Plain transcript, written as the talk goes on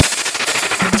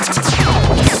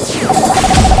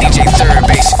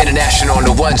international on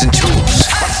the ones and twos.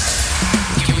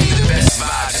 Give you the best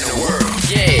vibes in the world.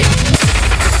 Yeah.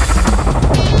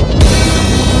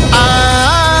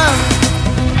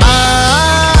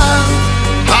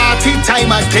 Party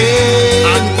time again.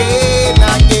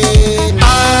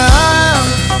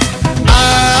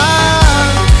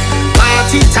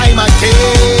 Party time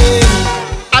again.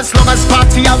 As long as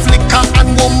party have liquor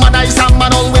and womanizer,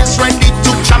 man always ready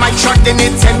to jam. I track in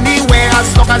it anywhere.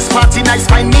 As long as party nice,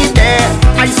 find me there.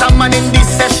 I a man in this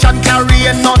session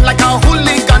carrying on like a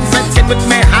hooligan, fetting with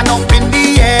me hand up in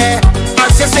the air.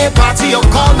 As you say party, you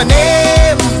call my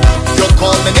name. You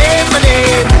call my name, my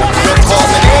name. You call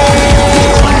my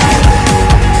name.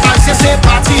 As you say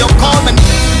party, you call my name.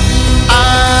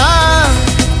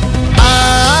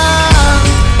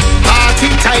 Party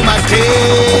time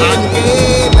again.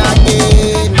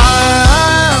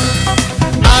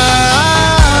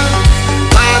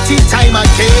 Party time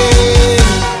again.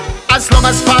 As long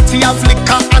as party have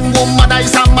liquor and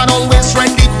womanizer, man always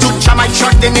ready to jam. I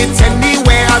track in it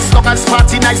anywhere. As long as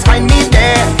party nice, find me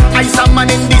there. I a man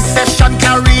in this session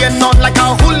carrying on like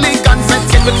a hooligan,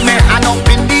 fetting with me hand up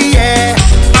in the air.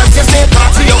 As you say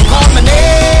party, you call my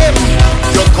name.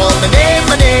 You call my name,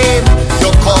 my name.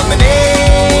 You call my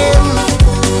name.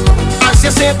 As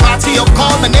you say party, you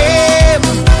call my name.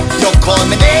 You call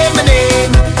my name, my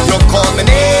name. You call my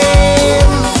name.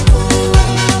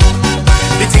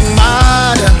 The thing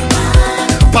mad,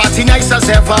 party nice as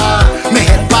ever. Me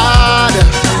head bad,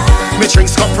 me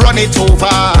drinks cup run it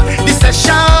over. The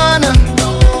session,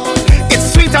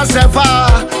 it's sweet as ever.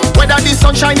 Whether the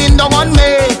sun shining down on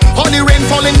me or the rain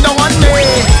falling down on me,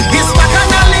 it's back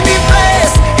and all in the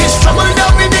place. It's trouble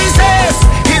down with his ass.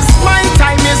 It's my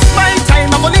time, it's my time.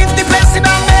 I'm gonna leave the place in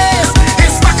a mess.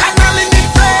 It's back and all in the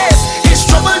place. It's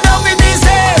trouble down with his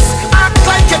ass. Act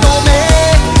like you know me,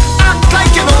 act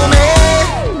like you know me.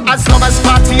 As long as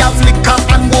party have liquor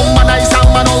and womanizer,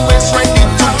 man always ready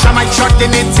to jam. I track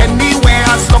in it anywhere.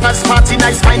 As long as party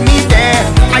nice, find me there.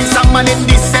 I a man in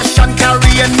this session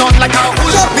carrying on like a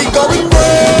hooligan. Just be going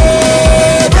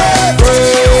brave, brave,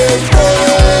 brave,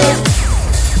 brave.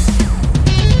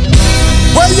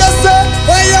 What you say?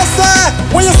 What you say?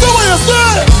 What you say? What you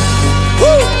say?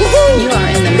 You are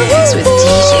in the mix with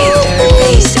DJ Third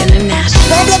Base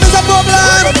International. Problem is a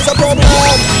problem. It's a problem.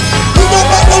 We don't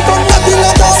back down from nothing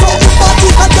at all. So if party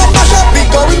and the mash up, be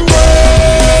going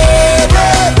brave,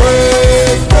 brave,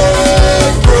 brave,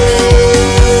 brave,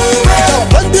 brave. We got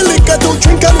plenty liquor to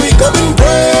drink and we going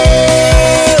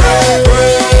brave,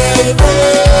 brave,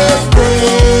 brave,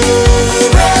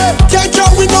 brave. Can't you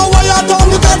we know why I don't.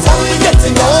 Look at how we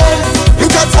getting on.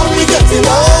 Look at how we getting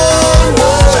on.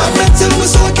 Till we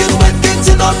soaking wet,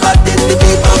 getting on bad in the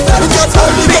people. Look at how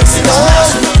we getting on.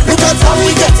 Look at how we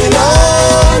getting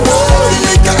on. The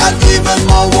liquor and even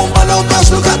more woman out cash.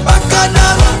 Look at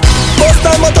Bacana. First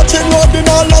time I touching road in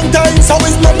a long time, so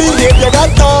it's no behavior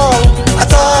at all,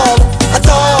 at all, at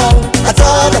all, at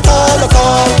all, at all, at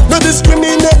all. No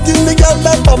discriminating the girl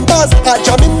them bumpers, I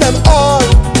jamming them all,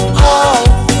 all,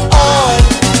 all,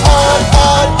 all,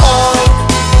 all, all.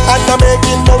 And I'm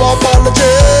making no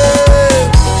apology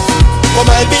for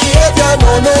my behavior,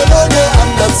 no, no, no, no, I'm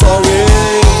not sorry.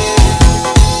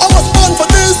 I was born for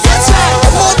this, that's right.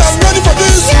 I'm more than ready for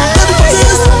this, ready for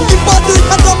this. The party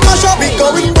and the mash up, we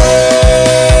going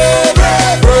brave,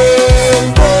 brave,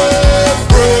 brave, brave,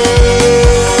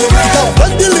 brave. We got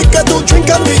plenty liquor to drink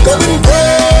and we going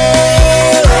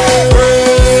brave,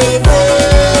 brave,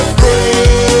 brave,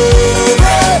 brave.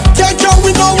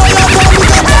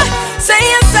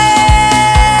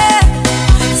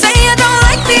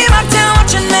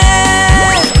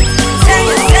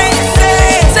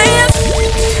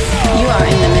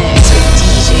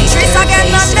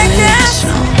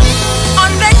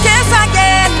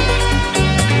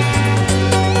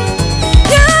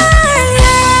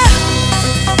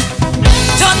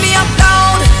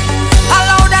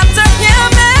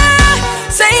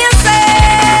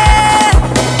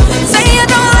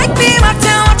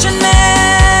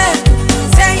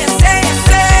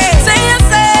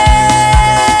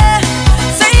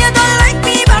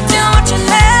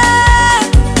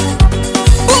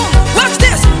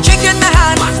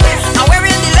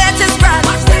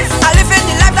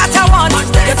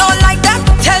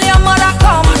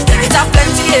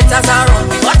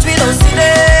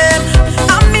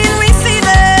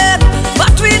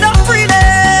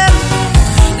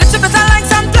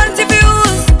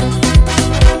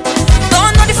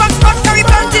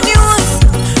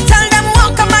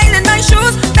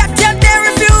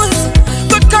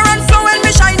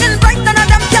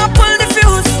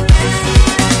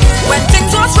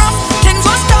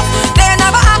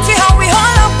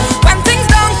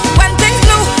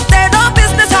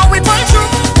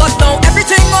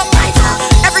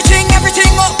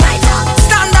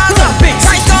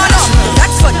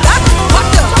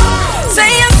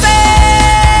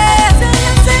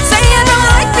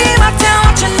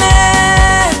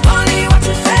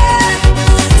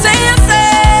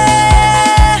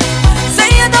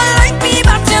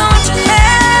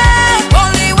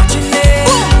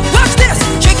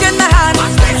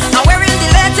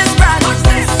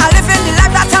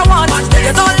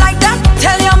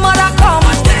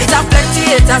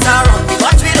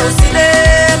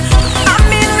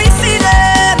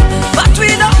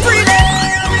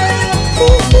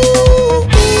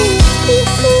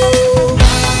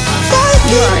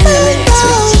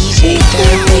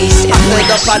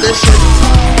 of this shit.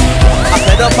 I'm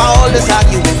fed up of all this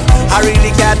argument. I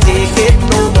really can't take it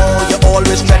no more. You're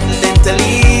always threatening to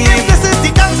leave. If this is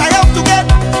the dance I have to get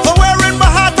for wearing my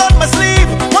heart on my sleeve,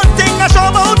 one thing I sure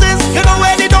about is you know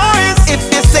where the door is. If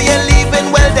you say you're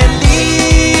leaving, well then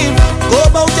leave. Go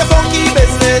about your funky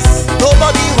business.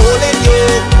 Nobody holding you.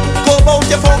 Go about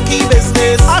your funky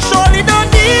business. I surely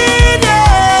don't need you.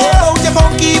 Go about your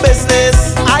funky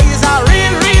business. I is a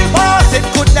real boss. It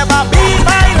could never be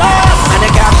my loss. And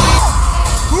they got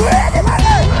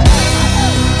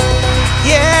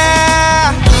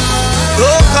yeah.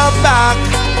 Don't come back.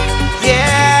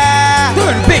 Yeah.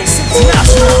 Third base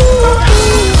international.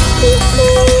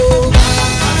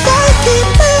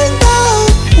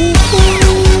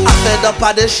 I'm fed up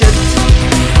of this shit.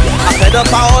 I'm fed up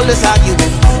of all this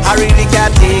argument. I really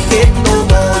can't take it no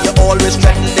more. You're always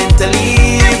threatening to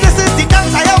leave. If this is the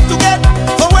dance I have to get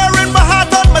for wearing my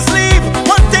heart on my sleeve,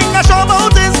 one thing I sure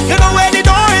about is you know where the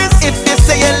door is. If you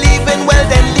say you're leaving, well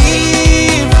then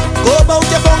leave. Go about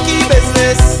your funky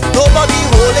business. Nobody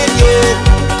holding you.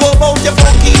 Go about your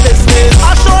funky business.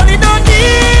 I surely don't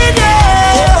need you.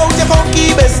 Go about your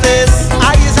funky business.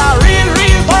 I is a real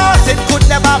boss. It could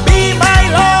never be my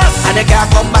loss. And you can't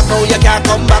come back, no, you can't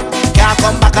come back. Can't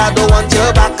come back, I don't want you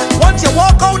back. Once you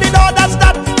walk out the door, that's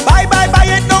that. Bye,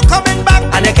 ain't no coming back.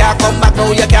 And you can't come back,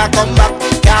 no, you can't come back.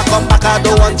 Can't come back, I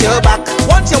don't want you back.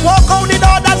 Once you walk out the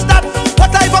door, that's that.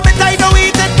 What I vomit, I don't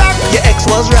eat it back. Your ex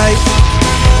was right.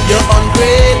 You're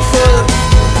ungrateful.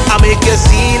 I make you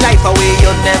see life a way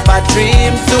you never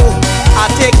dreamed to.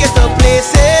 I take you to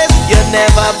places you've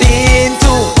never been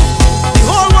to. The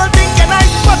whole world thinking I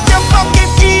fuck your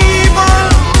fucking evil.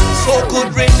 So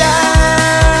good riddance.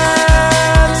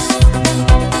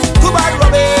 Too bad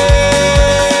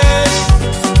rubbish.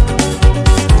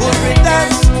 Good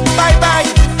riddance. Bye,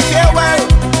 farewell.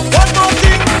 One more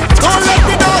thing, don't let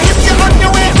the door hit you on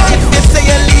your way out. If you say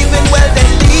you're leaving, well then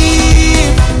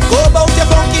leave. Go about your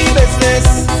funky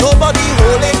business. Nobody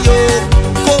holding you.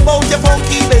 Go about your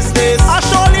funky business. I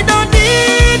surely don't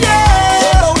need you. Go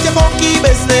about your funky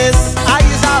business. I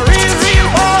is a real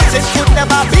boss. It could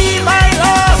never be my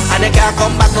loss. And you can't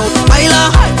come back no.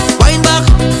 Baila, wind back,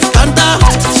 canta,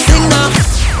 sing now.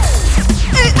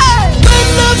 When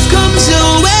love comes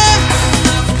your way,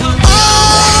 don't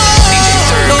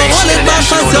hold it back,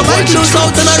 cause you might lose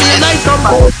out on a real night.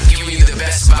 Giving you the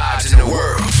best vibes in the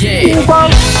world. Yeah.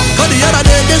 Cause the other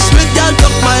day this sweet girl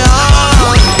took my heart.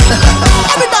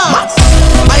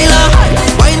 Baila,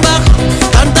 wind back,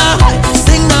 canta,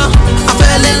 sing now. I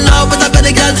fell in love with a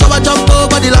belly girl, so I jump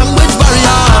over the language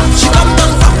barrier. She come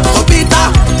down from Copita,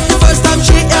 the first time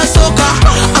she hear soca.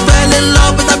 I fell in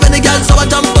love with a belly girl, so I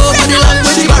jump over the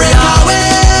language barrier.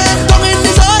 Tongue in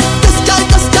the sun, this girl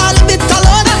just can't leave it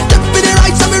alone. Dip to the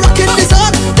right, so we rockin' the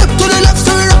sun. Dip to the left,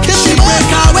 so we rockin' the boat. She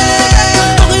break away,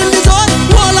 tongue in the sun,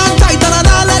 hold on tight and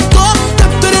I'll let go.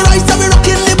 Dip to the right, so we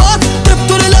rockin' the boat. Dip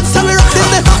to the left, so we rockin'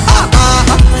 the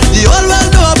the whole world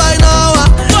know by now.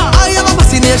 I am a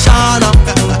fascination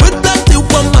with plenty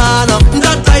woman.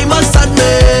 That I must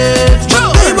admit.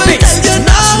 I will tell you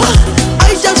now,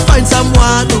 I just find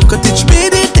someone who could teach me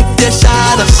the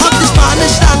dictation of the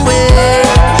Spanish language.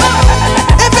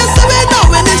 If you see me now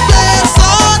in this place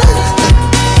on,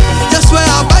 just where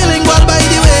I'm bilingual by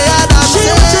the way I dance. She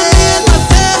watching me in my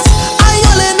face, I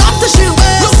yelling up the she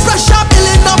waist. Look fresh, I'm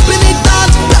building up in the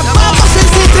dance. Black mama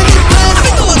says it in the place.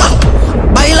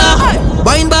 Baila,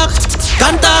 wind back,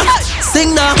 canta,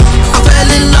 sing now. I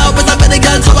fell in love with a many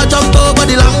girl, so I jump over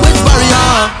the language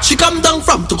barrier. She come down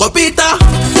from Tucopita,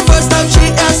 the first time she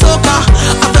hear soca.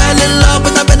 I fell in love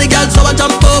with a many girl, so I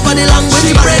jump over the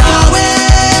language barrier.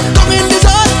 Tongue in the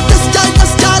sun, this girl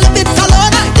just can't leave it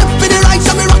alone. Dip to the right,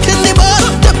 so we rockin' the boat.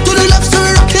 Dip to the left, so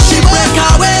we rockin' the boat. Break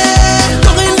away,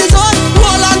 tongue in the sun,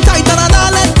 hold on tight and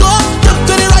I'll let go. Dip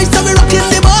to the right, so we rockin'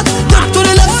 the boat. Dip to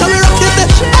the left, so we rockin' the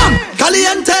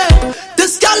caliente.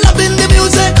 This girl loving the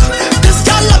music. This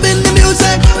girl loving the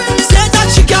music. Say that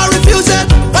she can't refuse it.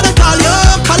 When I call you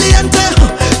caliente.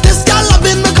 This girl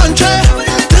loving the country.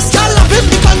 This girl loving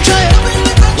the country.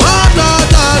 Wow, no,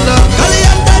 no, no.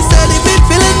 Caliente said if it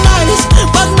feeling nice,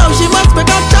 but now she must make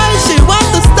a choice. She want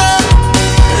to stay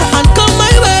and come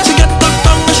my way. She get knocked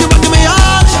down and she want give me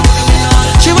all.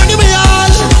 She want give me all.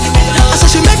 I said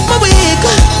she make my week.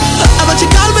 I bet she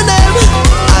call my name.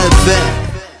 I'll bet.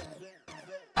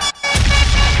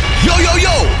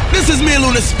 This is me,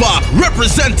 Luna Spark,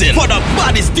 representing for the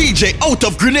baddest DJ out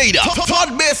of Grenada.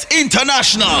 Third Base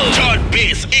International. Third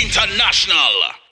Base International.